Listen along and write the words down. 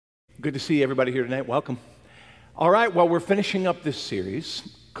Good to see everybody here tonight. Welcome. All right, well, we're finishing up this series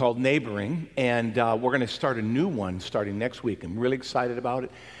called Neighboring, and we're going to start a new one starting next week. I'm really excited about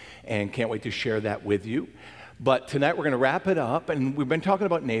it and can't wait to share that with you. But tonight we're going to wrap it up, and we've been talking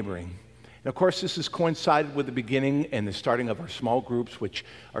about neighboring. And of course, this has coincided with the beginning and the starting of our small groups, which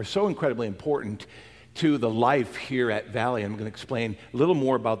are so incredibly important to the life here at Valley. I'm going to explain a little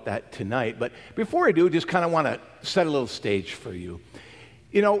more about that tonight. But before I do, just kind of want to set a little stage for you.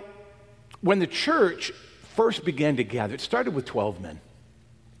 You know, when the church first began to gather, it started with 12 men.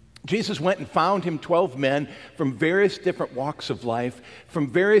 Jesus went and found him 12 men from various different walks of life, from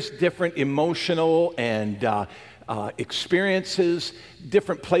various different emotional and experiences,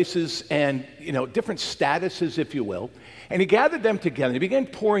 different places, and different statuses, if you will. And he gathered them together. He began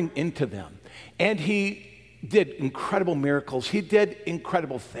pouring into them. And he did incredible miracles. He did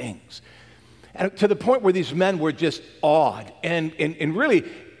incredible things. And to the point where these men were just awed. And really,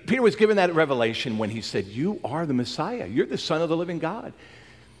 Peter was given that revelation when he said, "You are the Messiah. You're the Son of the living God."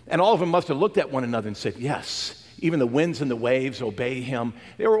 And all of them must have looked at one another and said, "Yes." Even the winds and the waves obey him.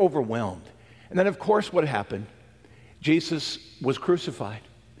 They were overwhelmed. And then, of course, what happened? Jesus was crucified.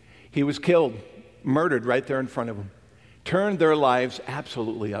 He was killed, murdered right there in front of them. Turned their lives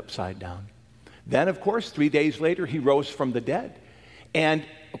absolutely upside down. Then, of course, 3 days later, he rose from the dead. And,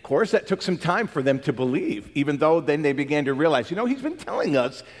 of course, that took some time for them to believe, even though then they began to realize, he's been telling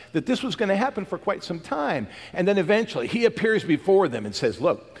us that this was going to happen for quite some time. And then eventually, he appears before them and says,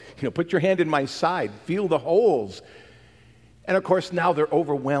 "Look, put your hand in my side, feel the holes." And, of course, now they're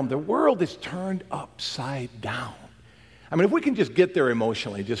overwhelmed. The world is turned upside down. I mean, if we can just get there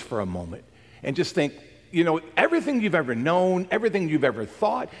emotionally just for a moment and just think, everything you've ever known, everything you've ever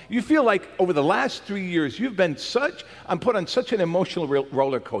thought, you feel like over the last 3 years, you've been put on such an emotional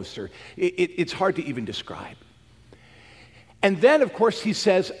roller coaster. It's hard to even describe. And then, of course, he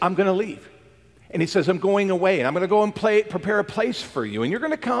says, "I'm going to leave." And he says, "I'm going away, and I'm going to go and prepare a place for you. And you're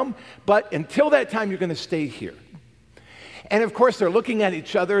going to come, but until that time, you're going to stay here." And of course, they're looking at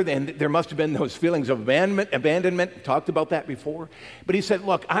each other, and there must have been those feelings of abandonment. Talked about that before. But he said,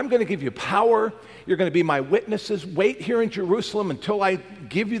 "Look, I'm going to give you power. You're going to be my witnesses. Wait here in Jerusalem until I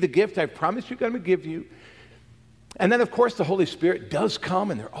give you the gift I've promised you're going to give you." And then, of course, the Holy Spirit does come,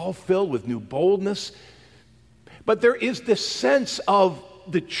 and they're all filled with new boldness. But there is this sense of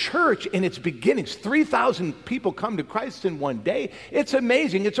the church in its beginnings. 3,000 people come to Christ in one day. It's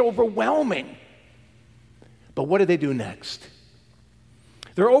amazing. It's overwhelming. But what do they do next?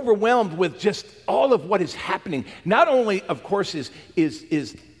 They're overwhelmed with just all of what is happening. Not only, of course,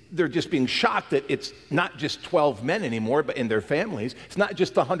 is they're just being shocked that it's not just 12 men anymore, but in their families. It's not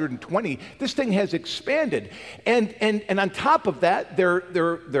just 120. This thing has expanded. And on top of that,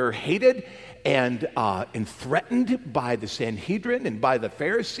 they're hated and threatened by the Sanhedrin and by the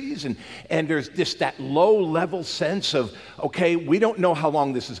Pharisees. And there's just that low-level sense of, okay, we don't know how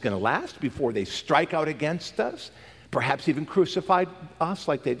long this is going to last before they strike out against us, perhaps even crucified us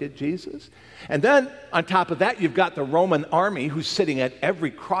like they did Jesus. And then on top of that, you've got the Roman army who's sitting at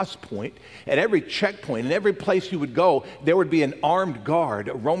every cross point, at every checkpoint, and every place you would go, there would be an armed guard,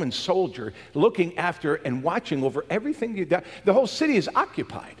 a Roman soldier, looking after and watching over everything you do. The whole city is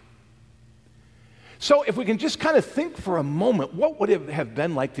occupied. So if we can just kind of think for a moment, what would it have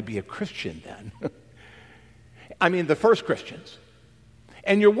been like to be a Christian then? I mean, the first Christians.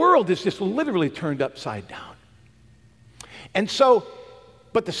 And your world is just literally turned upside down. And so,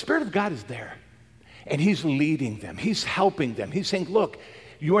 but the Spirit of God is there. And He's leading them. He's helping them. He's saying, "Look,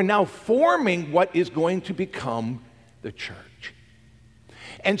 you are now forming what is going to become the church."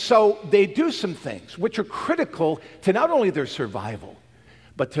 And so they do some things which are critical to not only their survival,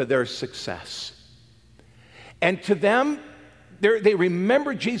 but to their success. And to them, they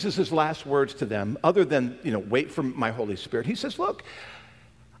remember Jesus' last words to them, other than, "Wait for my Holy Spirit." He says, "Look,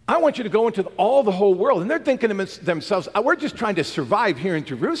 I want you to go into all the whole world." And they're thinking to themselves, "We're just trying to survive here in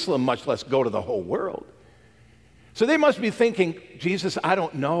Jerusalem, much less go to the whole world." So they must be thinking, "Jesus, I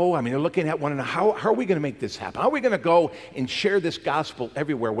don't know." I mean, they're looking at one another. How are we going to make this happen? How are we going to go and share this gospel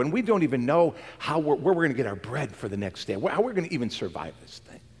everywhere when we don't even know where we're going to get our bread for the next day? How we're going to even survive this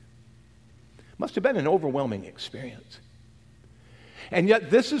thing? Must have been an overwhelming experience. And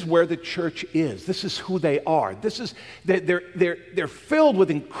yet this is where the church is. This is who they are. They're filled with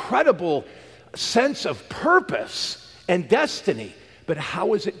incredible sense of purpose and destiny. But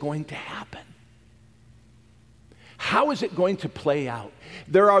how is it going to happen? How is it going to play out?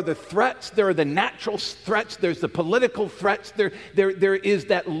 There are the threats, there are the natural threats, there's the political threats, there is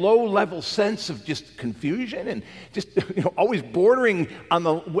that low-level sense of just confusion and just always bordering on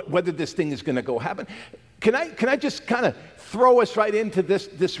whether this thing is going to go happen. Can I just kind of throw us right into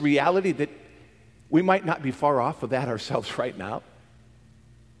this reality that we might not be far off of that ourselves right now?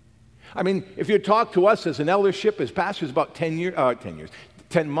 I mean, if you talk to us as an eldership, as pastors about 10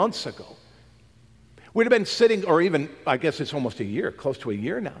 months ago, we'd have been sitting, or even, I guess it's almost a year, close to a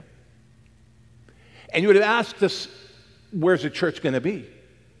year now. And you would have asked us, where's the church going to be?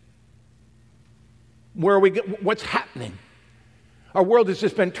 What's happening? Our world has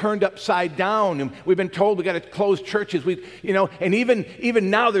just been turned upside down, and we've been told we got to close churches. And even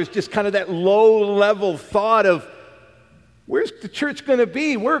now there's just kind of that low-level thought of, where's the church going to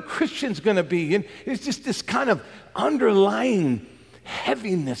be? Where are Christians going to be? And it's just this kind of underlying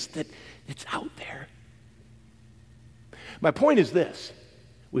heaviness that's out there. My point is this: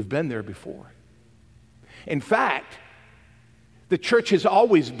 we've been there before. In fact, the church has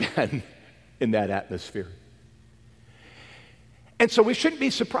always been in that atmosphere. And so we shouldn't be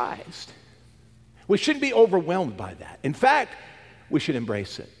surprised. We shouldn't be overwhelmed by that. In fact, we should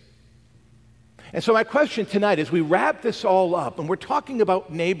embrace it. And so my question tonight, as we wrap this all up, and we're talking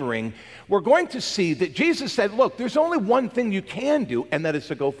about neighboring, we're going to see that Jesus said, look, there's only one thing you can do, and that is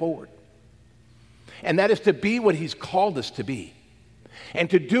to go forward. And that is to be what he's called us to be, and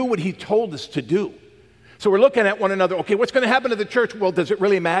to do what he told us to do. So we're looking at one another, okay, what's going to happen to the church? Well, does it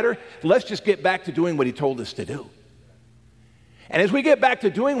really matter? Let's just get back to doing what he told us to do. And as we get back to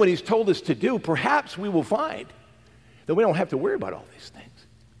doing what he's told us to do, perhaps we will find that we don't have to worry about all these things.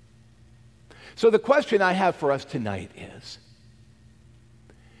 So the question I have for us tonight is,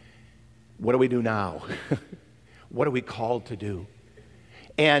 what do we do now? What are we called to do?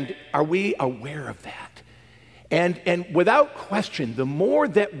 And are we aware of that? And without question, the more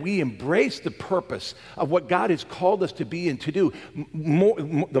that we embrace the purpose of what God has called us to be and to do,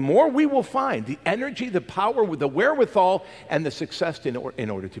 the more we will find the energy, the power, the wherewithal, and the success in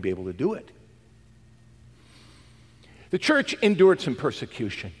order to be able to do it. The church endured some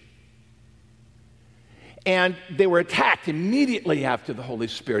persecution. And they were attacked immediately after the Holy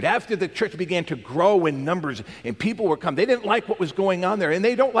Spirit. After the church began to grow in numbers and people were coming, they didn't like what was going on there. And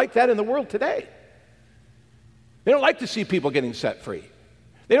they don't like that in the world today. They don't like to see people getting set free.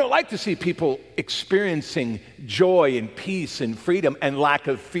 They don't like to see people experiencing joy and peace and freedom and lack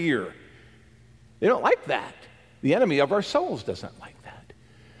of fear. They don't like that. The enemy of our souls doesn't like that.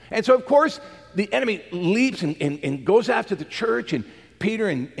 And so, of course, the enemy leaps and goes after the church, and Peter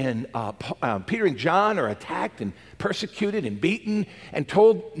and John are attacked and persecuted and beaten and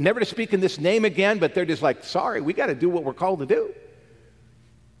told never to speak in this name again, but they're just like, sorry, we got to do what we're called to do.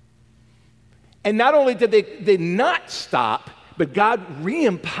 And not only did they not stop, but God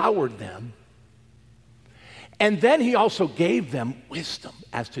re-empowered them. And then he also gave them wisdom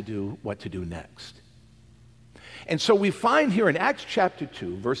as to do what to do next. And so we find here in Acts chapter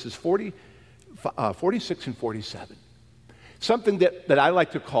 2, verses 46 and 47, something that I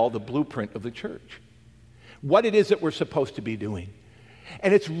like to call the blueprint of the church. What it is that we're supposed to be doing.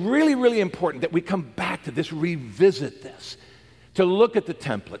 And it's really, really important that we come back to this, revisit this, to look at the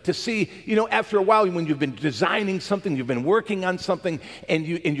template, to see, after a while when you've been designing something, you've been working on something, and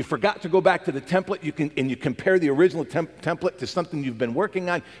you forgot to go back to the template, you compare the original template to something you've been working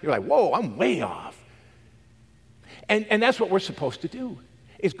on, you're like, whoa, I'm way off. And that's what we're supposed to do,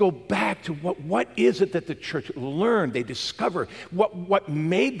 is go back to what is it that the church learned, they discovered, what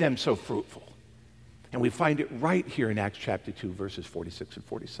made them so fruitful. And we find it right here in Acts chapter 2, verses 46 and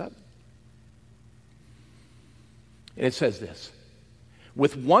 47. And it says this: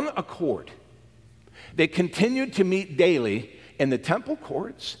 with one accord, they continued to meet daily in the temple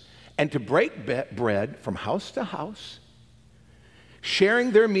courts and to break bread from house to house,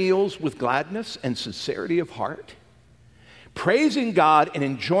 sharing their meals with gladness and sincerity of heart, praising God and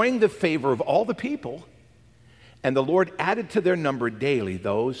enjoying the favor of all the people. And the Lord added to their number daily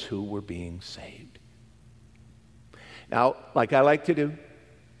those who were being saved. Now, like I like to do,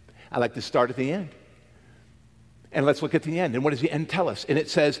 I like to start at the end. And let's look at the end. And what does the end tell us? And it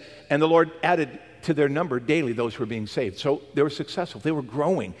says, and the Lord added to their number daily those who were being saved. So they were successful. They were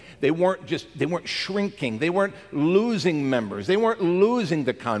growing. They weren't shrinking. They weren't losing members. They weren't losing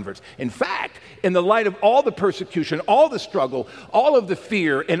the converts. In fact, in the light of all the persecution, all the struggle, all of the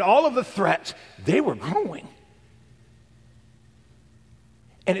fear, and all of the threats, they were growing.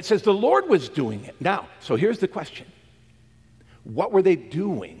 And it says the Lord was doing it. Now, so here's the question. What were they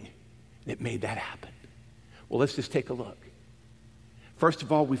doing that made that happen? Well, let's just take a look. First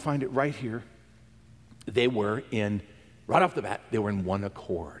of all, we find it right here. They were right off the bat, they were in one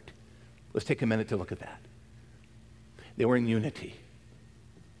accord. Let's take a minute to look at that. They were in unity.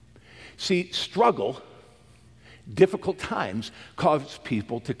 See, struggle, difficult times cause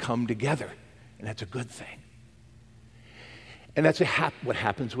people to come together and that's a good thing. And that's what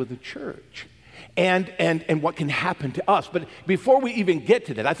happens with the church. And what can happen to us. But before we even get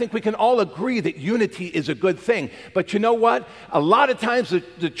to that, I think we can all agree that unity is a good thing. But you know what? A lot of times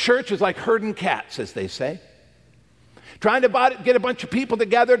the church is like herding cats, as they say. Trying to get a bunch of people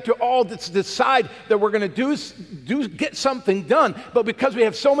together to all decide that we're going to get something done. But because we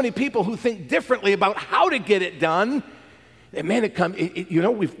have so many people who think differently about how to get it done, man,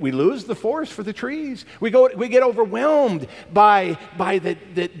 we lose the forest for the trees. We get overwhelmed by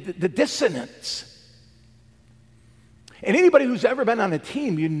the dissonance. And anybody who's ever been on a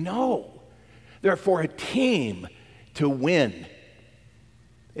team, you know, that for a team to win,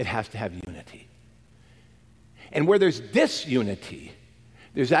 it has to have unity. And where there's disunity,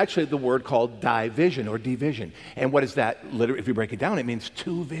 there's actually the word called division or division. And what is that? Literally, if you break it down, it means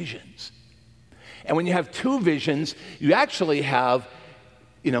two visions. And when you have two visions, you actually have,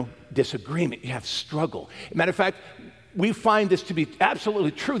 disagreement. You have struggle. Matter of fact, we find this to be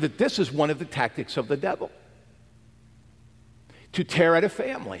absolutely true, that this is one of the tactics of the devil. To tear at a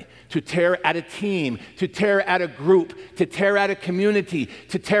family, to tear at a team, to tear at a group, to tear at a community,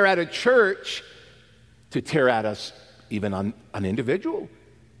 to tear at a church, to tear at us even on an individual.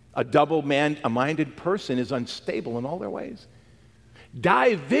 A double-minded person is unstable in all their ways.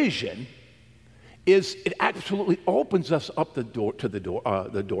 Division it absolutely opens us up the door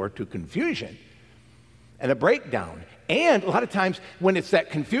to confusion and a breakdown. And a lot of times when it's that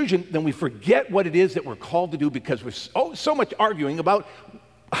confusion, then we forget what it is that we're called to do because we're so much arguing about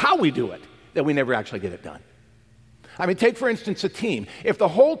how we do it that we never actually get it done. I mean, take, for instance, a team. If the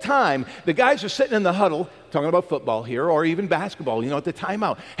whole time the guys are sitting in the huddle, talking about football here, or even basketball, at the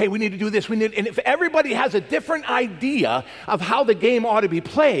timeout, hey, we need to do this, and if everybody has a different idea of how the game ought to be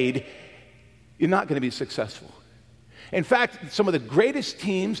played, you're not going to be successful. In fact, some of the greatest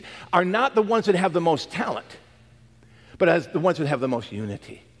teams are not the ones that have the most talent, but as the ones that have the most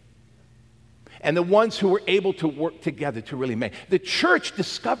unity. And the ones who were able to work together to really make. The church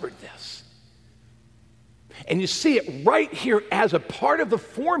discovered this. And you see it right here as a part of the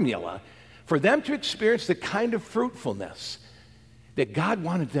formula for them to experience the kind of fruitfulness that God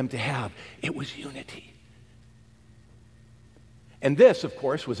wanted them to have. It was unity. And this, of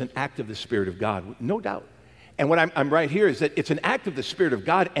course, was an act of the Spirit of God, no doubt. And what I'm right here is that it's an act of the Spirit of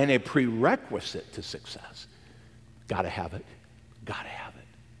God and a prerequisite to success. Gotta have it. Gotta have it.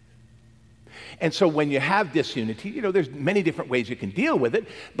 And so when you have disunity, there's many different ways you can deal with it.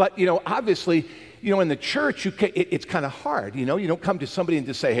 But, obviously, in the church, it's kind of hard. You don't come to somebody and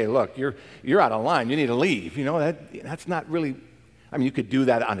just say, hey, look, you're out of line. You need to leave. That's not really, you could do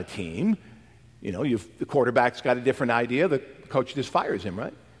that on a team. The quarterback's got a different idea. The coach just fires him,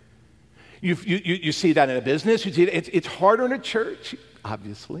 right? You see that in a business. You see it's harder in a church,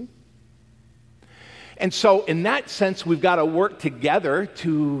 obviously. And so in that sense, we've got to work together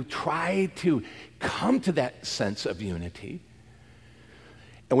to try to come to that sense of unity.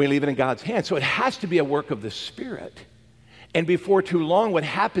 And we leave it in God's hands. So it has to be a work of the Spirit. And before too long, what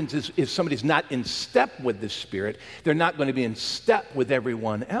happens is if somebody's not in step with the Spirit, they're not going to be in step with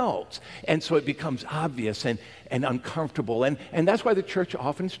everyone else. And so it becomes obvious and uncomfortable. And that's why the church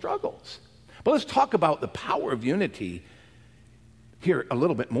often struggles. But let's talk about the power of unity here a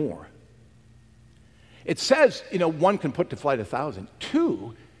little bit more. It says, one can put to flight 1,000.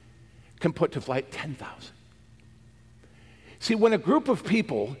 Two can put to flight 10,000. See, when a group of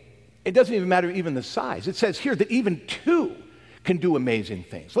people, it doesn't even matter even the size. It says here that even two can do amazing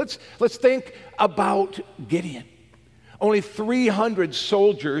things. Let's think about Gideon. Only 300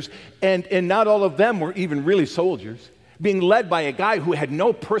 soldiers, and not all of them were even really soldiers, being led by a guy who had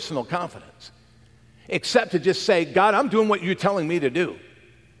no personal confidence, except to just say, God, I'm doing what you're telling me to do.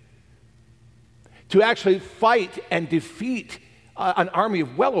 To actually fight and defeat an army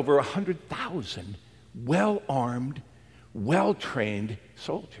of well over 100,000 well-armed, well-trained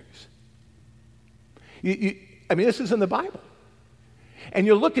soldiers. This is in the Bible. And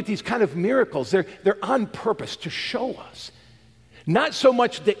you look at these kind of miracles, they're on purpose to show us. Not so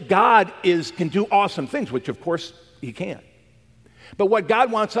much that God can do awesome things, which of course he can. But what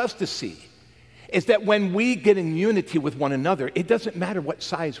God wants us to see is that when we get in unity with one another, it doesn't matter what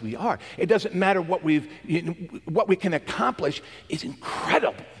size we are. It doesn't matter what we can accomplish is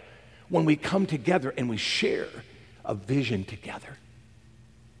incredible when we come together and we share a vision together.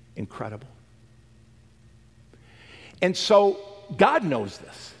 Incredible. And so God knows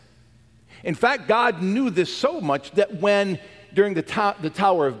this. In fact, God knew this so much that when during the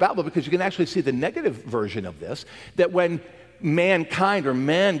Tower of Babel, because you can actually see the negative version of this, that when mankind or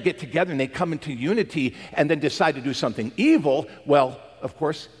man get together and they come into unity and then decide to do something evil, well, of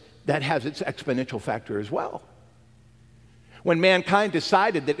course, that has its exponential factor as well. When mankind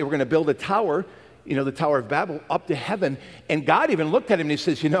decided that they were going to build a tower, the Tower of Babel, up to heaven, and God even looked at him and he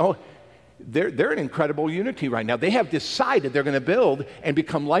says, they're in incredible unity right now. They have decided they're going to build and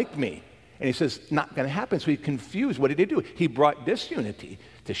become like me. And he says, not going to happen. So he confused. What did he do? He brought disunity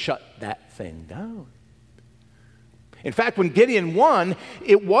to shut that thing down. In fact, when Gideon won,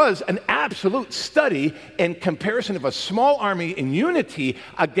 it was an absolute study in comparison of a small army in unity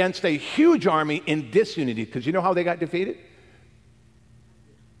against a huge army in disunity. Because you know how they got defeated?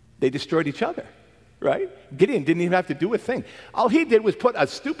 They destroyed each other, right? Gideon didn't even have to do a thing. All he did was put a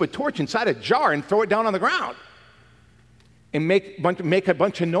stupid torch inside a jar and throw it down on the ground and make a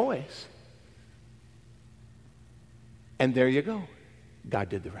bunch of noise. And there you go. God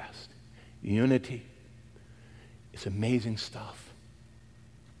did the rest. Unity. It's amazing stuff.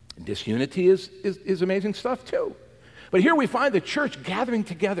 Disunity is amazing stuff too. But here we find the church gathering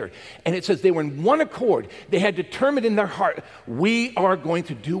together, and it says they were in one accord. They had determined in their heart, we are going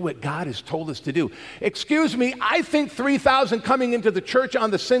to do what God has told us to do. Excuse me, I think 3,000 coming into the church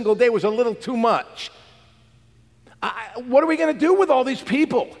on the single day was a little too much. What are we going to do with all these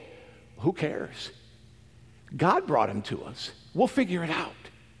people? Who cares? God brought them to us. We'll figure it out.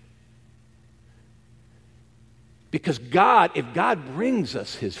 Because if God brings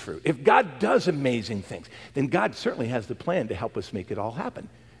us his fruit, if God does amazing things, then God certainly has the plan to help us make it all happen.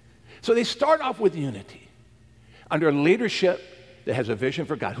 So they start off with unity under leadership that has a vision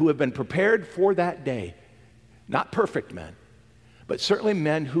for God, who have been prepared for that day. Not perfect men, but certainly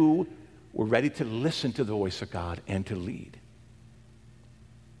men who were ready to listen to the voice of God and to lead.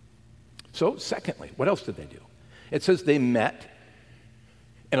 So secondly, what else did they do? It says they met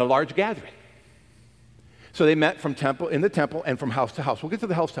in a large gathering. So they met in the temple and from house to house. We'll get to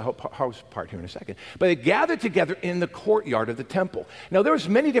the house to house part here in a second. But they gathered together in the courtyard of the temple. Now, there's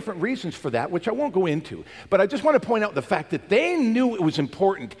many different reasons for that, which I won't go into. But I just want to point out the fact that they knew it was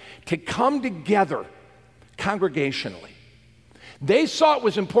important to come together congregationally. They saw it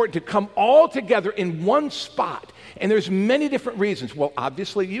was important to come all together in one spot. And there's many different reasons. Well,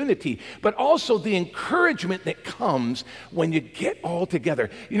 obviously unity, but also the encouragement that comes when you get all together.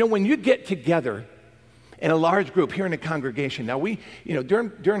 When you get together in a large group here in a congregation. Now during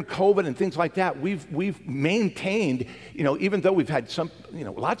COVID and things like that, we've maintained, even though we've had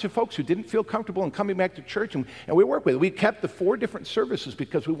lots of folks who didn't feel comfortable in coming back to church, and we work with it. We kept the 4 different services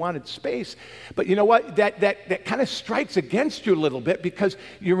because we wanted space. But you know what? That kind of strikes against you a little bit because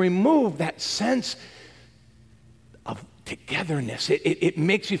you remove that sense of togetherness. It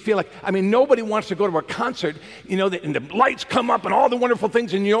makes you feel like, nobody wants to go to a concert, and the lights come up and all the wonderful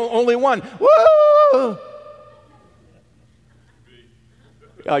things and you're only one. Woo!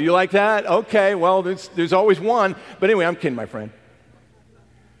 Oh, you like that? Okay, well, there's always one. But anyway, I'm kidding, my friend.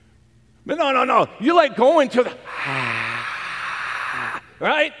 But no. You like going to the,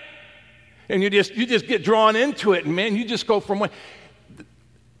 right? And you just get drawn into it, and man, you just go from one.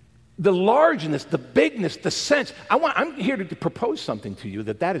 The largeness, the bigness, the sense. I'm here to propose something to you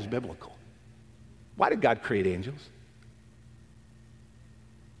that is biblical. Why did God create angels?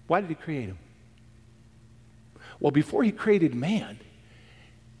 Why did he create them? Well, before he created man,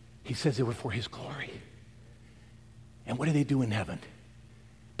 he says they were for his glory. And what do they do in heaven?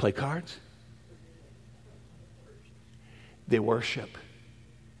 Play cards? They worship.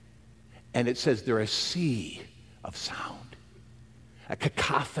 And it says they're a sea of sound, a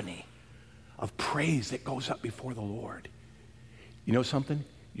cacophony of praise that goes up before the Lord. You know something?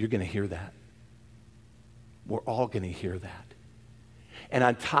 You're going to hear that. We're all going to hear that. And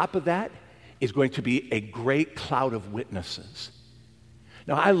on top of that is going to be a great cloud of witnesses.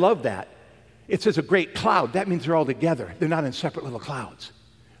 Now, I love that. It says a great cloud. That means they're all together. They're not in separate little clouds.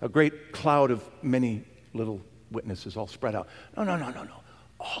 A great cloud of many little witnesses all spread out. No.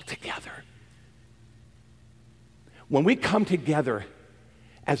 All together. When we come together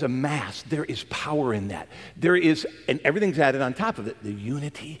as a mass, there is power in that. There is, and everything's added on top of it, the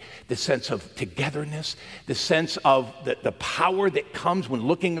unity, the sense of togetherness, the sense of the power that comes when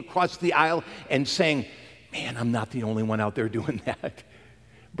looking across the aisle and saying, man, I'm not the only one out there doing that.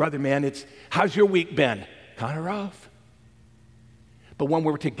 Brother, man, how's your week been? Kind of rough. But when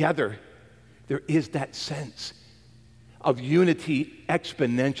we're together, there is that sense of unity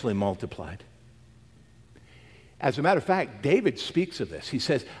exponentially multiplied. As a matter of fact, David speaks of this. He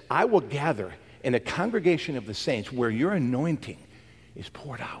says, I will gather in a congregation of the saints where your anointing is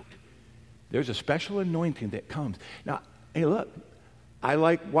poured out. There's a special anointing that comes. Now, hey, look, I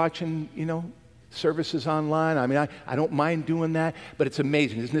like watching, services online. I don't mind doing that, but it's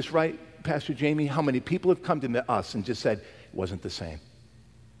amazing. Isn't this right, Pastor Jamie? How many people have come to us and just said, it wasn't the same.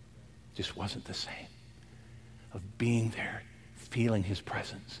 just wasn't the same. Of being there, feeling his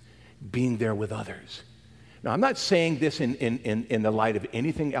presence, being there with others. Now, I'm not saying this in the light of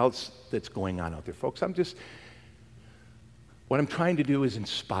anything else that's going on out there, folks. What I'm trying to do is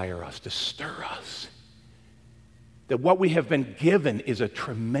inspire us, to stir us. That what we have been given is a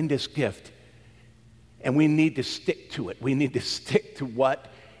tremendous gift, and we need to stick to it. We need to stick to what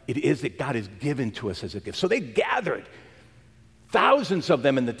it is that God has given to us as a gift. So they gathered, thousands of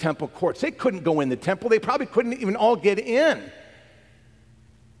them in the temple courts. They couldn't go in the temple. They probably couldn't even all get in.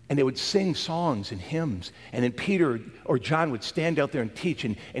 And they would sing songs and hymns. And then Peter or John would stand out there and teach.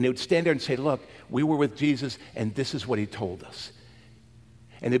 And they would stand there and say, look, we were with Jesus, and this is what he told us.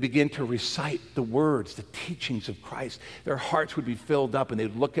 And they begin to recite the words, the teachings of Christ. Their hearts would be filled up, and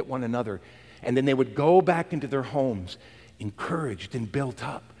they'd look at one another. And then they would go back into their homes, encouraged and built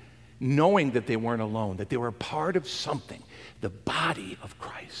up, knowing that they weren't alone, that they were a part of something, the body of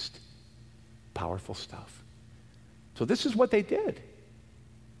Christ. Powerful stuff. So this is what they did.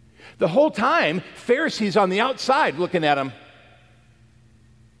 The whole time, Pharisees on the outside looking at them.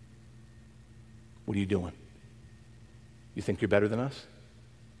 What are you doing? You think you're better than us?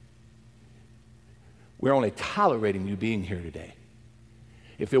 We're only tolerating you being here today.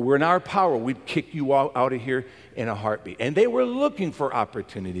 If it were in our power, we'd kick you out of here in a heartbeat. And they were looking for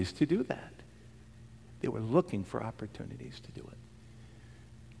opportunities to do that. They were looking for opportunities to do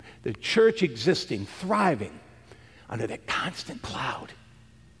it. The church existing, thriving under that constant cloud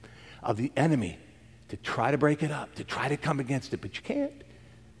of the enemy to try to break it up, to try to come against it, but you can't.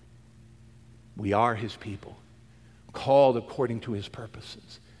 We are his people, called according to his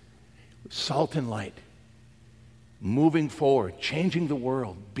purposes. Salt and light, moving forward, changing the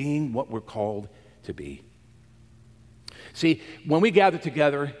world, being what we're called to be. See, when we gather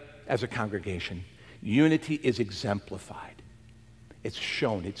together as a congregation, unity is exemplified. It's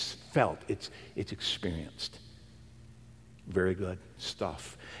shown, it's felt, it's experienced. Very good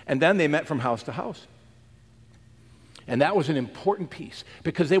stuff. And then they met from house to house. And that was an important piece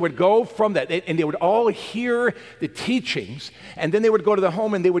because they would go from that and they would all hear the teachings, and then they would go to the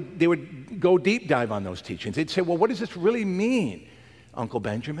home and they would go deep dive on those teachings. They'd say, well, what does this really mean, Uncle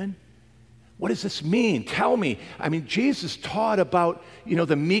Benjamin? What does this mean? Tell me. I mean, Jesus taught about,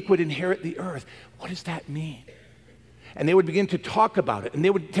 the meek would inherit the earth. What does that mean? And they would begin to talk about it, and they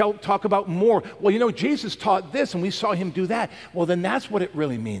would talk about more. Well, Jesus taught this, and we saw him do that. Well, then that's what it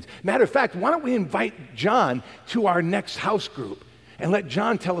really means. Matter of fact, why don't we invite John to our next house group and let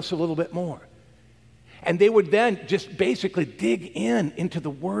John tell us a little bit more? And they would then just basically dig into the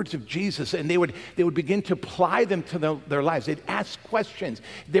words of Jesus, and they would begin to apply them to their lives. They'd ask questions.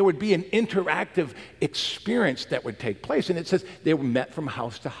 There would be an interactive experience that would take place, and it says they were met from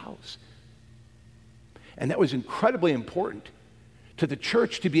house to house. And that was incredibly important to the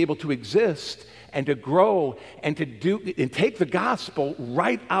church to be able to exist and to grow and to take the gospel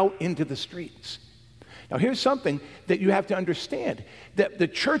right out into the streets. Now, here's something that you have to understand, that the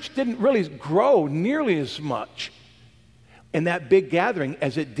church didn't really grow nearly as much in that big gathering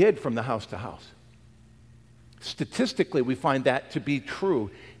as it did from the house to house. Statistically, we find that to be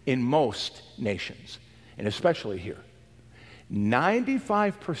true in most nations, and especially here.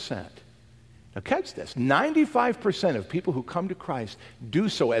 95%. Now catch this, 95% of people who come to Christ do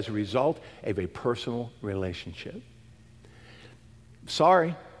so as a result of a personal relationship.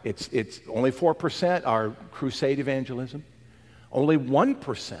 Sorry, it's only 4% are crusade evangelism, only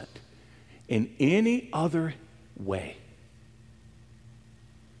 1% in any other way.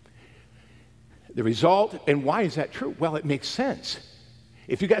 The result, and why is that true? Well, it makes sense.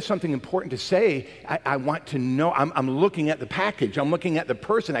 If you got something important to say, I want to know. I'm looking at the package. I'm looking at the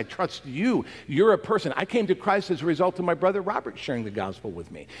person. I trust you. You're a person. I came to Christ as a result of my brother Robert sharing the gospel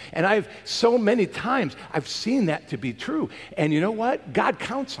with me. And so many times, I've seen that to be true. And you know what? God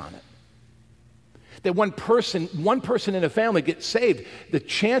counts on it. That one person in a family gets saved, the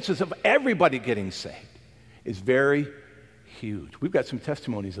chances of everybody getting saved is very huge. We've got some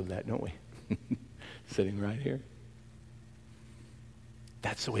testimonies of that, don't we? Sitting right here.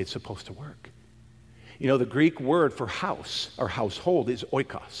 That's the way it's supposed to work. The Greek word for house or household is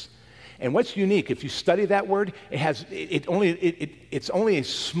oikos. And what's unique, if you study that word, it's only a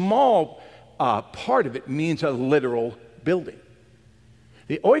small part of it means a literal building.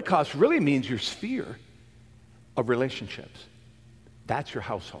 The oikos really means your sphere of relationships. That's your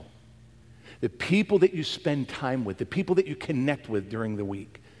household. The people that you spend time with, the people that you connect with during the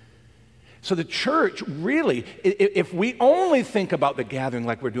week. So the church really, if we only think about the gathering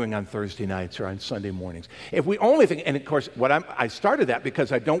like we're doing on Thursday nights or on Sunday mornings, if we only think, and of course, I started that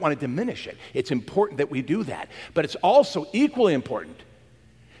because I don't want to diminish it. It's important that we do that. But it's also equally important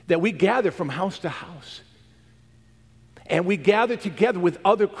that we gather from house to house. And we gather together with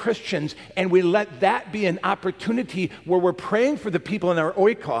other Christians, and we let that be an opportunity where we're praying for the people in our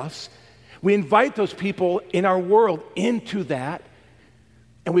oikos. We invite those people in our world into that,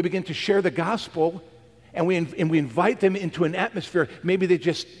 and we begin to share the gospel, and we invite them into an atmosphere. Maybe they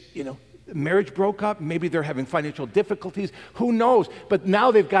just, marriage broke up. Maybe they're having financial difficulties. Who knows? But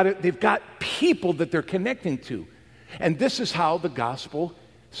now they've got people that they're connecting to. And this is how the gospel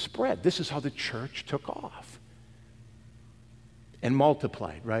spread. This is how the church took off and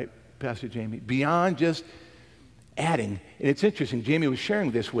multiplied, right, Pastor Jamie? Beyond just adding. And it's interesting, Jamie was sharing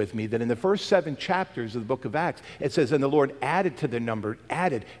this with me, that in the first 7 chapters of the book of Acts, it says, and the Lord added to their number,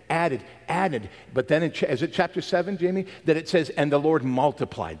 added. But then, is it chapter 7, Jamie? That it says, and the Lord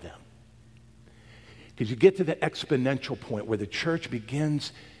multiplied them. Because you get to that exponential point where the church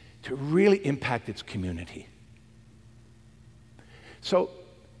begins to really impact its community. So,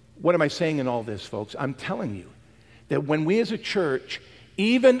 what am I saying in all this, folks? I'm telling you that when we as a church,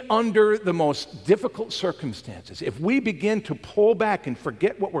 even under the most difficult circumstances, if we begin to pull back and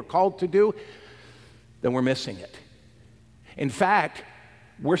forget what we're called to do, then we're missing it. In fact,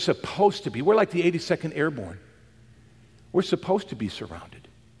 we're supposed to be. We're like the 82nd Airborne. We're supposed to be surrounded.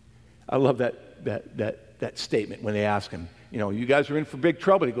 I love that statement when they ask him, you guys are in for big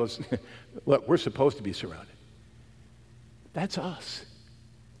trouble. He goes, look, we're supposed to be surrounded. That's us.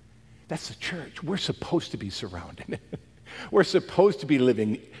 That's the church. We're supposed to be surrounded. We're supposed to be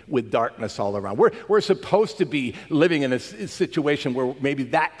living with darkness all around. We're supposed to be living in a situation where maybe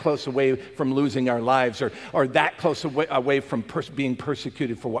that close away from losing our lives or that close away from being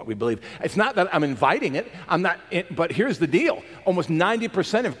persecuted for what we believe. It's not that I'm inviting it. But here's the deal. Almost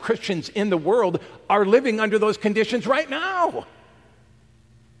 90% of Christians in the world are living under those conditions right now,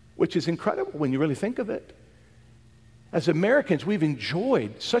 which is incredible when you really think of it. As Americans, we've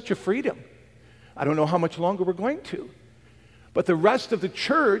enjoyed such a freedom. I don't know how much longer we're going to. But the rest of the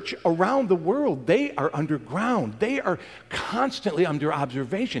church around the world, they are underground. They are constantly under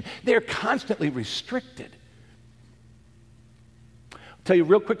observation. They are constantly restricted. I'll tell you a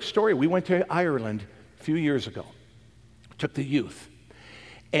real quick story. We went to Ireland a few years ago. Took the youth.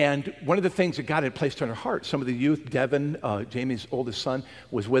 And one of the things that God had placed on our heart, some of the youth, Devin, Jamie's oldest son,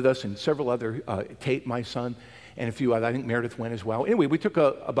 was with us, and several other, Tate, my son, and a few other, I think Meredith went as well. Anyway, we took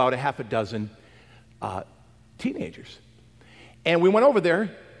about a half a dozen teenagers. And we went over there,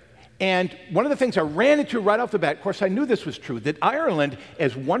 and one of the things I ran into right off the bat, of course I knew this was true, that Ireland,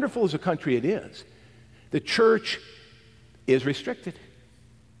 as wonderful as a country it is, the church is restricted.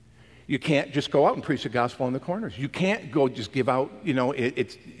 You can't just go out and preach the gospel on the corners. You can't go just give out, you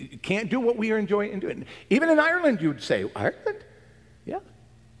can't do what we are enjoying doing. Even in Ireland, you would say, Ireland? Yeah.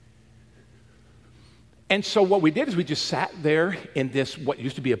 And so what we did is we just sat there in this, what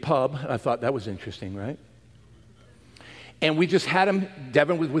used to be a pub. I thought that was interesting, right? And we just had them,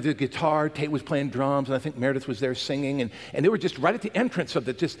 Devin was with his guitar, Tate was playing drums, and I think Meredith was there singing, and they were just right at the entrance of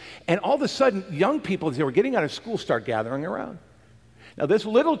and all of a sudden, young people, as they were getting out of school, start gathering around. Now, this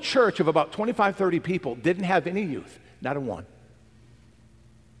little church of about 25, 30 people didn't have any youth, not a one.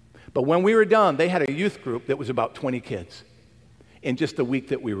 But when we were done, they had a youth group that was about 20 kids in just the week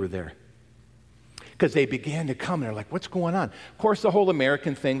that we were there. Because they began to come, and they're like, what's going on? Of course, the whole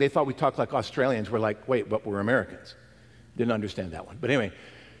American thing, they thought we talked like Australians. We're like, wait, but we're Americans. Didn't understand that one. But anyway.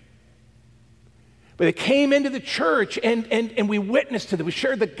 But they came into the church, and we witnessed to them. We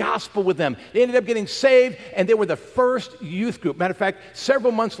shared the gospel with them. They ended up getting saved, and they were the first youth group. Matter of fact,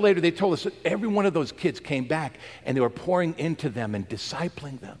 several months later, they told us that every one of those kids came back, and they were pouring into them and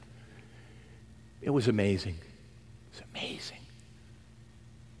discipling them. It was amazing. It was amazing.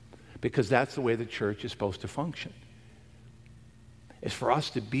 Because that's the way the church is supposed to function. Is for us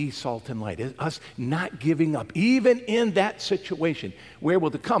to be salt and light. Is us not giving up, even in that situation. Where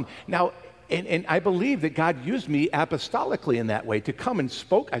will it come? Now, and I believe that God used me apostolically in that way to come and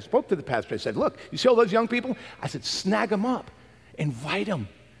I spoke to the pastor. I said, look, you see all those young people? I said, snag them up. Invite them.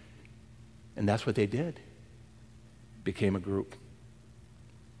 And that's what they did. Became a group.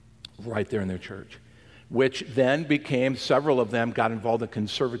 Right there in their church. Which then became, several of them got involved in the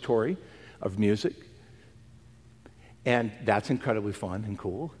Conservatory of Music. And that's incredibly fun and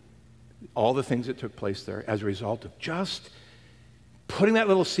cool. All the things that took place there as a result of just putting that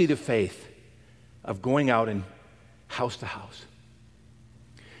little seed of faith of going out and house to house.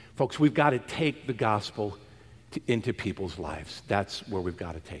 Folks, we've got to take the gospel into people's lives. That's where we've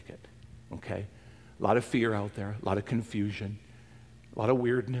got to take it, okay? A lot of fear out there, a lot of confusion, a lot of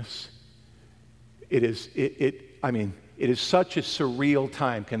weirdness. It is such a surreal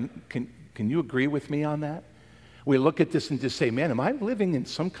time. Can you agree with me on that? We look at this and just say, man, am I living in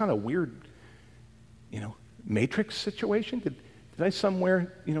some kind of weird, matrix situation? Did I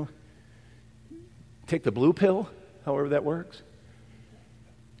somewhere, take the blue pill, however that works?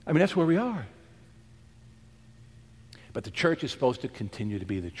 I mean, that's where we are. But the church is supposed to continue to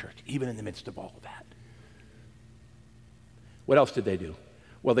be the church, even in the midst of all of that. What else did they do?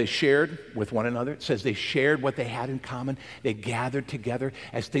 Well, they shared with one another. It says they shared what they had in common. They gathered together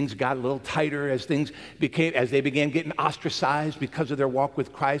as things got a little tighter, as they began getting ostracized because of their walk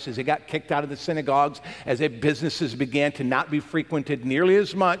with Christ, as they got kicked out of the synagogues, as their businesses began to not be frequented nearly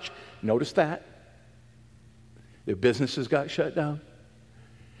as much. Notice that. Their businesses got shut down.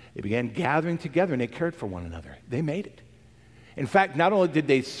 They began gathering together and they cared for one another. They made it. In fact, not only did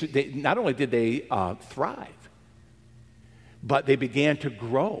they thrive, but they began to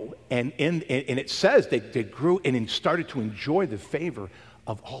grow, and it says they grew and started to enjoy the favor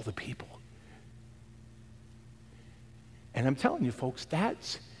of all the people. And I'm telling you, folks,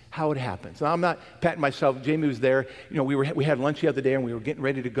 that's how it happens. Now, I'm not patting myself. Jamie was there. We had lunch the other day, and we were getting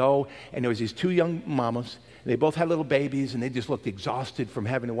ready to go, and there was these two young mamas. They both had little babies, and they just looked exhausted from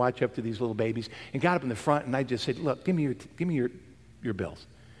having to watch after these little babies, and got up in the front, and I just said, look, give me your bills.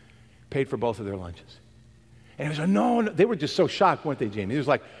 Paid for both of their lunches. And he was like, no. They were just so shocked, weren't they, Jamie? He was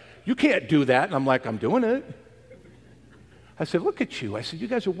like, you can't do that. And I'm like, I'm doing it. I said, look at you. I said, you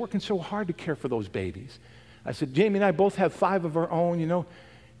guys are working so hard to care for those babies. I said, Jamie and I both have 5 of our own,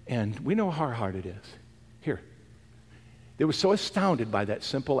 and we know how hard it is. Here. They were so astounded by that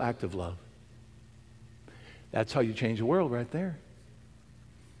simple act of love. That's how you change the world right there.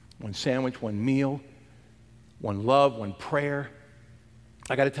 One sandwich, one meal, one love, one prayer.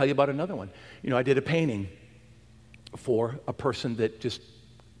 I got to tell you about another one. I did a painting for a person that just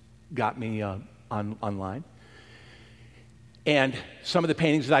got me online. And some of the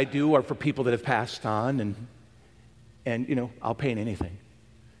paintings that I do are for people that have passed on, and I'll paint anything.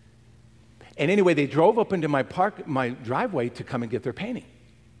 And anyway, they drove up into my driveway to come and get their painting.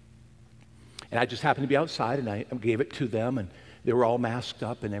 And I just happened to be outside, and I gave it to them, and they were all masked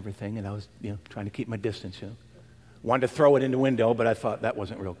up and everything, and I was, trying to keep my distance, Wanted to throw it in the window, but I thought that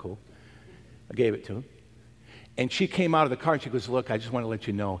wasn't real cool. I gave it to him. And she came out of the car and she goes, look, I just want to let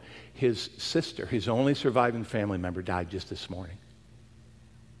you know, his sister, his only surviving family member, died just this morning.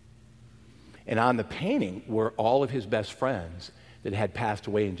 And on the painting were all of his best friends that had passed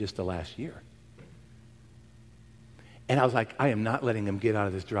away in just the last year. And I was like, I am not letting him get out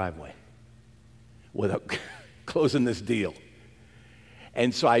of this driveway without closing this deal.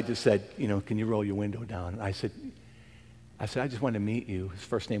 And so I just said, can you roll your window down? I said, I just wanted to meet you. His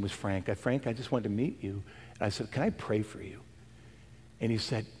first name was Frank. Frank, I just wanted to meet you. And I said, can I pray for you? And he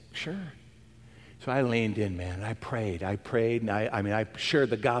said, sure. So I leaned in, man, and I prayed, and I shared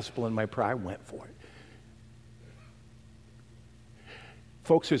the gospel in my prayer. I went for it.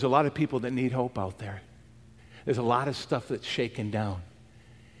 Folks, there's a lot of people that need hope out there. There's a lot of stuff that's shaken down.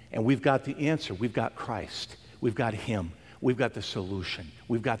 And we've got the answer. We've got Christ. We've got Him. We've got the solution.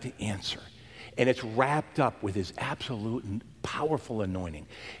 We've got the answer. And it's wrapped up with His absolute and powerful anointing.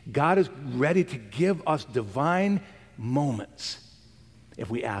 God is ready to give us divine moments if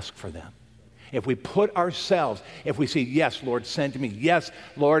we ask for them. If we put ourselves, if we say, yes, Lord, send to me. Yes,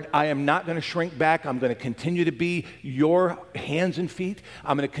 Lord, I am not going to shrink back. I'm going to continue to be your hands and feet.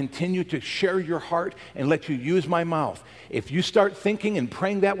 I'm going to continue to share your heart and let you use my mouth. If you start thinking and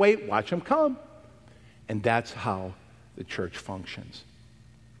praying that way, watch them come. And that's how the church functions.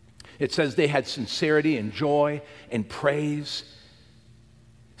 It says they had sincerity and joy and praise.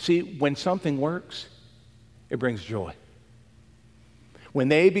 See, when something works, it brings joy. When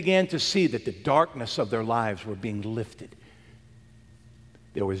they began to see that the darkness of their lives were being lifted,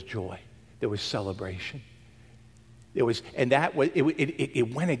 there was joy. There was celebration.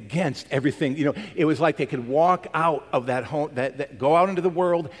 It went against everything. It was like they could walk out of that home, that go out into the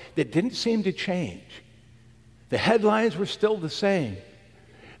world that didn't seem to change. The headlines were still the same.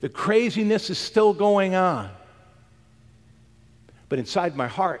 The craziness is still going on. But inside my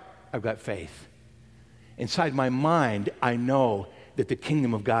heart, I've got faith. Inside my mind, I know that the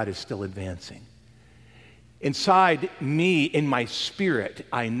kingdom of God is still advancing. Inside me, in my spirit,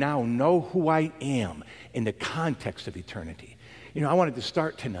 I now know who I am in the context of eternity. I wanted to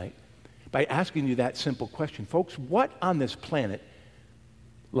start tonight by asking you that simple question. Folks, what on this planet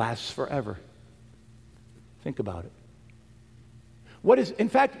lasts forever? Think about it. What is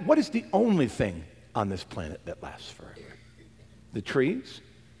the only thing on this planet that lasts forever? The trees?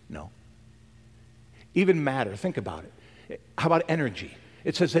 No. Even matter, think about it. How about energy?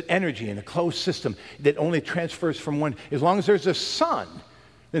 It says that energy in a closed system that only transfers from one, as long as there's a sun,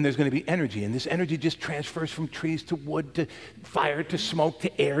 then there's going to be energy. And this energy just transfers from trees to wood to fire to smoke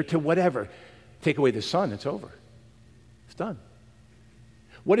to air to whatever. Take away the sun, it's over. It's done.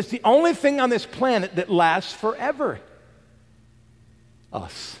 What is the only thing on this planet that lasts forever?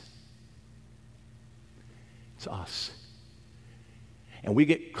 Us. It's us. And we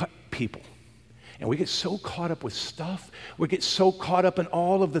get people. And we get so caught up with stuff. We get so caught up in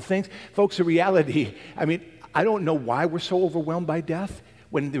all of the things. Folks, the reality, I don't know why we're so overwhelmed by death,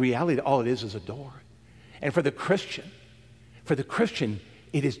 when the reality, all it is a door. And for the Christian,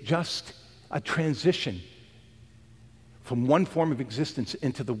 it is just a transition from one form of existence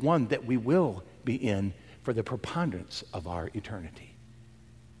into the one that we will be in for the preponderance of our eternity.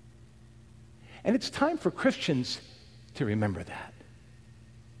 And it's time for Christians to remember that.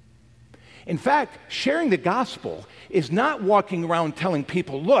 In fact, sharing the gospel is not walking around telling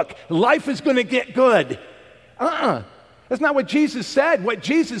people, look, life is going to get good. That's not what Jesus said. What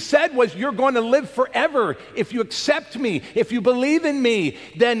Jesus said was, you're going to live forever if you accept me, if you believe in me.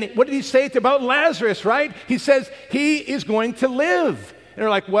 Then what did he say about Lazarus, right? He says he is going to live. And they're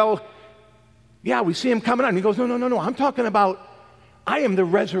like, well, yeah, we see him coming on. He goes, no. I'm talking about, I am the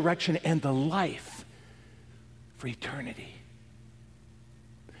resurrection and the life for eternity.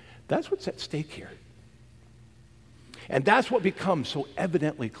 That's what's at stake here. And that's what becomes so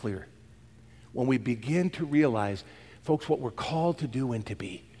evidently clear when we begin to realize, folks, what we're called to do and to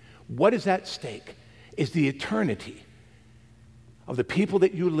be. What is at stake is the eternity of the people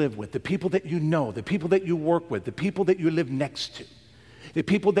that you live with, the people that you know, the people that you work with, the people that you live next to, the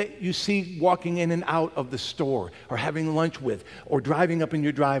people that you see walking in and out of the store or having lunch with or driving up in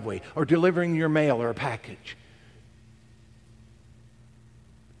your driveway or delivering your mail or a package.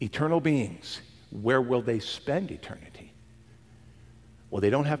 Eternal beings, where will they spend eternity? Well,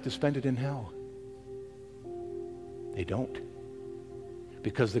 they don't have to spend it in hell. They don't.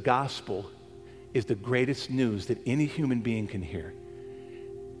 Because the gospel is the greatest news that any human being can hear.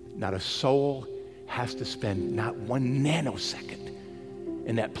 Not a soul has to spend not one nanosecond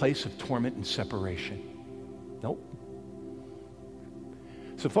in that place of torment and separation. Nope.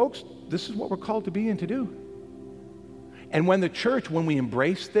 So folks, this is what we're called to be and to do. And when the church, when we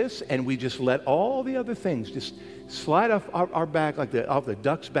embrace this and we just let all the other things just slide off our back like off the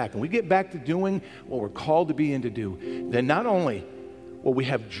duck's back, and we get back to doing what we're called to be and to do, then not only will we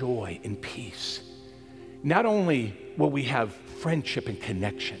have joy and peace, not only will we have friendship and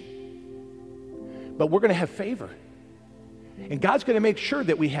connection, but we're going to have favor. And God's going to make sure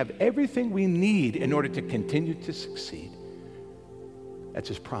that we have everything we need in order to continue to succeed. That's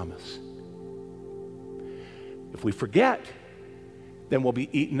his promise. If we forget, then we'll be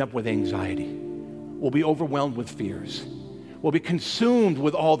eaten up with anxiety. We'll be overwhelmed with fears. We'll be consumed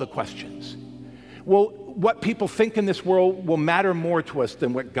with all the questions. Well, what people think in this world will matter more to us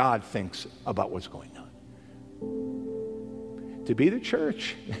than what God thinks about what's going on. To be the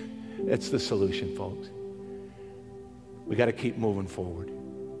church, that's the solution, folks. We got to keep moving forward.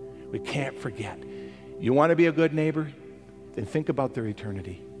 We can't forget. You want to be a good neighbor? Then think about their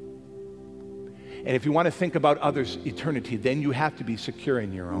eternity. And if you want to think about others' eternity, then you have to be secure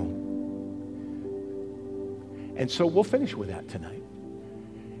in your own. And so we'll finish with that tonight.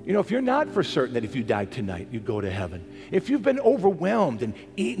 You know, if you're not for certain that if you died tonight, you'd go to heaven, if you've been overwhelmed and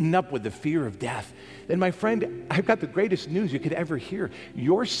eaten up with the fear of death, then my friend, I've got the greatest news you could ever hear.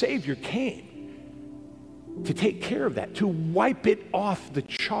 Your Savior came to take care of that, to wipe it off the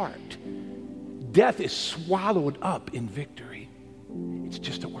chart. Death is swallowed up in victory. It's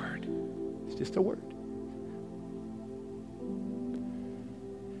just a word. Just a word.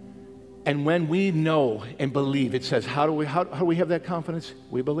 And when we know and believe, it says, how do we have that confidence?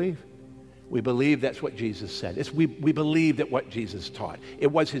 We believe. We believe that's what Jesus said. We believe that what Jesus taught.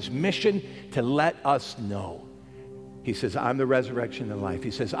 It was his mission to let us know. He says, I'm the resurrection and life.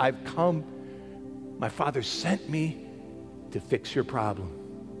 He says, I've come. My Father sent me to fix your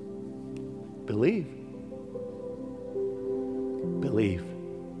problem. Believe. Believe.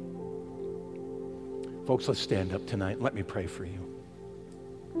 Folks, let's stand up tonight. Let me pray for you.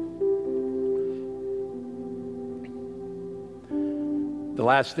 The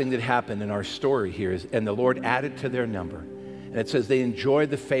last thing that happened in our story here is, and the Lord added to their number. And it says they enjoyed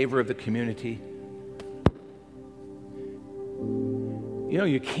the favor of the community. You know,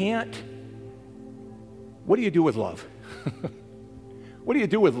 you can't. What do you do with love? What do you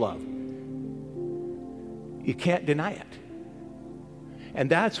do with love? You can't deny it. And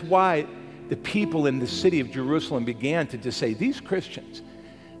that's why the people in the city of Jerusalem began to just say, these Christians,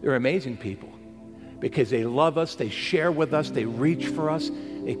 they're amazing people because they love us, they share with us, they reach for us,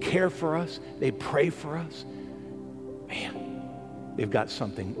 they care for us, they pray for us. Man, they've got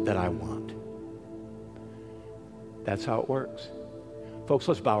something that I want. That's how it works. Folks,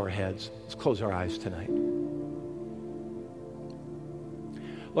 let's bow our heads. Let's close our eyes tonight.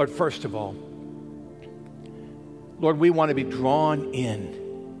 Lord, first of all, Lord, we want to be drawn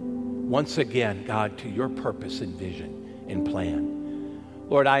in once again, God, to your purpose and vision and plan.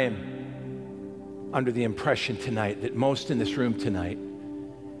 Lord, I am under the impression tonight that most in this room tonight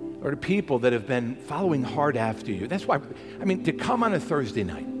are people that have been following hard after you. That's why, to come on a Thursday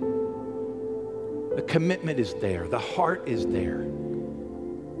night, the commitment is there. The heart is there.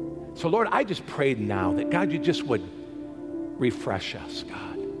 So, Lord, I just prayed now that, God, you just would refresh us,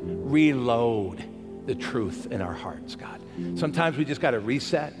 God. Reload the truth in our hearts, God. Sometimes we just got to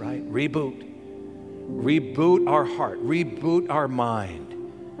reset, right? Reboot our heart, reboot our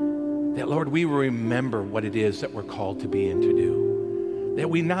mind. That, Lord, we remember what it is that we're called to be and to do. That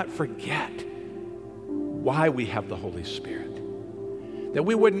we not forget why we have the Holy Spirit. That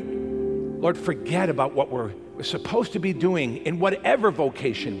we wouldn't, Lord, forget about what we're supposed to be doing in whatever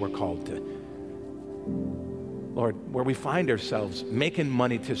vocation we're called to. Lord, where we find ourselves making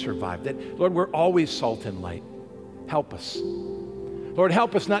money to survive. That, Lord, we're always salt and light. Help us. Lord,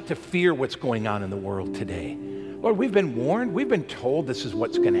 help us not to fear what's going on in the world today. Lord, we've been warned. We've been told this is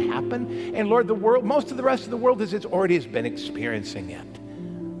what's going to happen. And Lord, the world, most of the rest of the world has been experiencing it.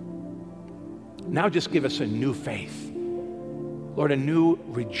 Now just give us a new faith. Lord, a new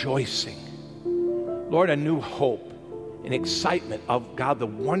rejoicing. Lord, a new hope and excitement of, God, the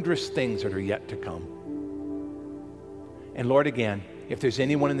wondrous things that are yet to come. And Lord, again, if there's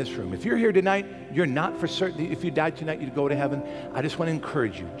anyone in this room, if you're here tonight, you're not for certain, if you died tonight, you'd go to heaven. I just want to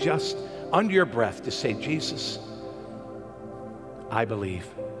encourage you, just under your breath, to say, Jesus, I believe.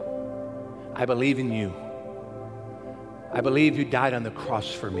 I believe in you. I believe you died on the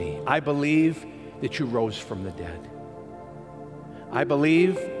cross for me. I believe that you rose from the dead. I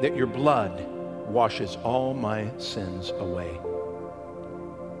believe that your blood washes all my sins away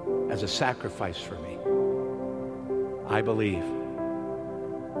as a sacrifice for me. I believe.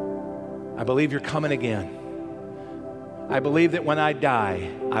 I believe you're coming again. I believe that when I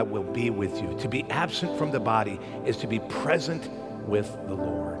die, I will be with you. To be absent from the body is to be present with the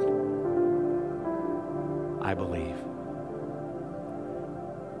Lord. I believe.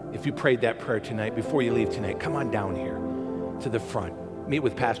 If you prayed that prayer tonight, before you leave tonight, come on down here to the front. Meet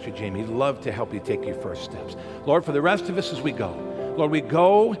with Pastor Jamie. He'd love to help you take your first steps. Lord, for the rest of us as we go, Lord, we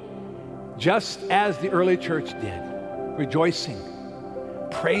go just as the early church did, rejoicing,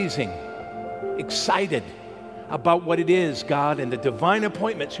 praising, excited about what it is, God, and the divine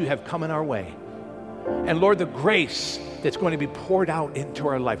appointments you have come in our way. And Lord, the grace that's going to be poured out into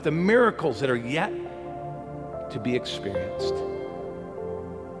our life, the miracles that are yet to be experienced.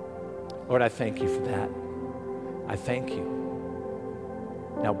 Lord, I thank you for that. I thank you.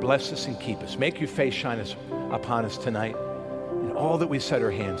 Now bless us and keep us. Make your face shine upon us tonight and all that we set our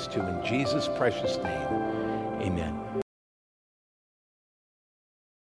hands to. In Jesus' precious name, amen.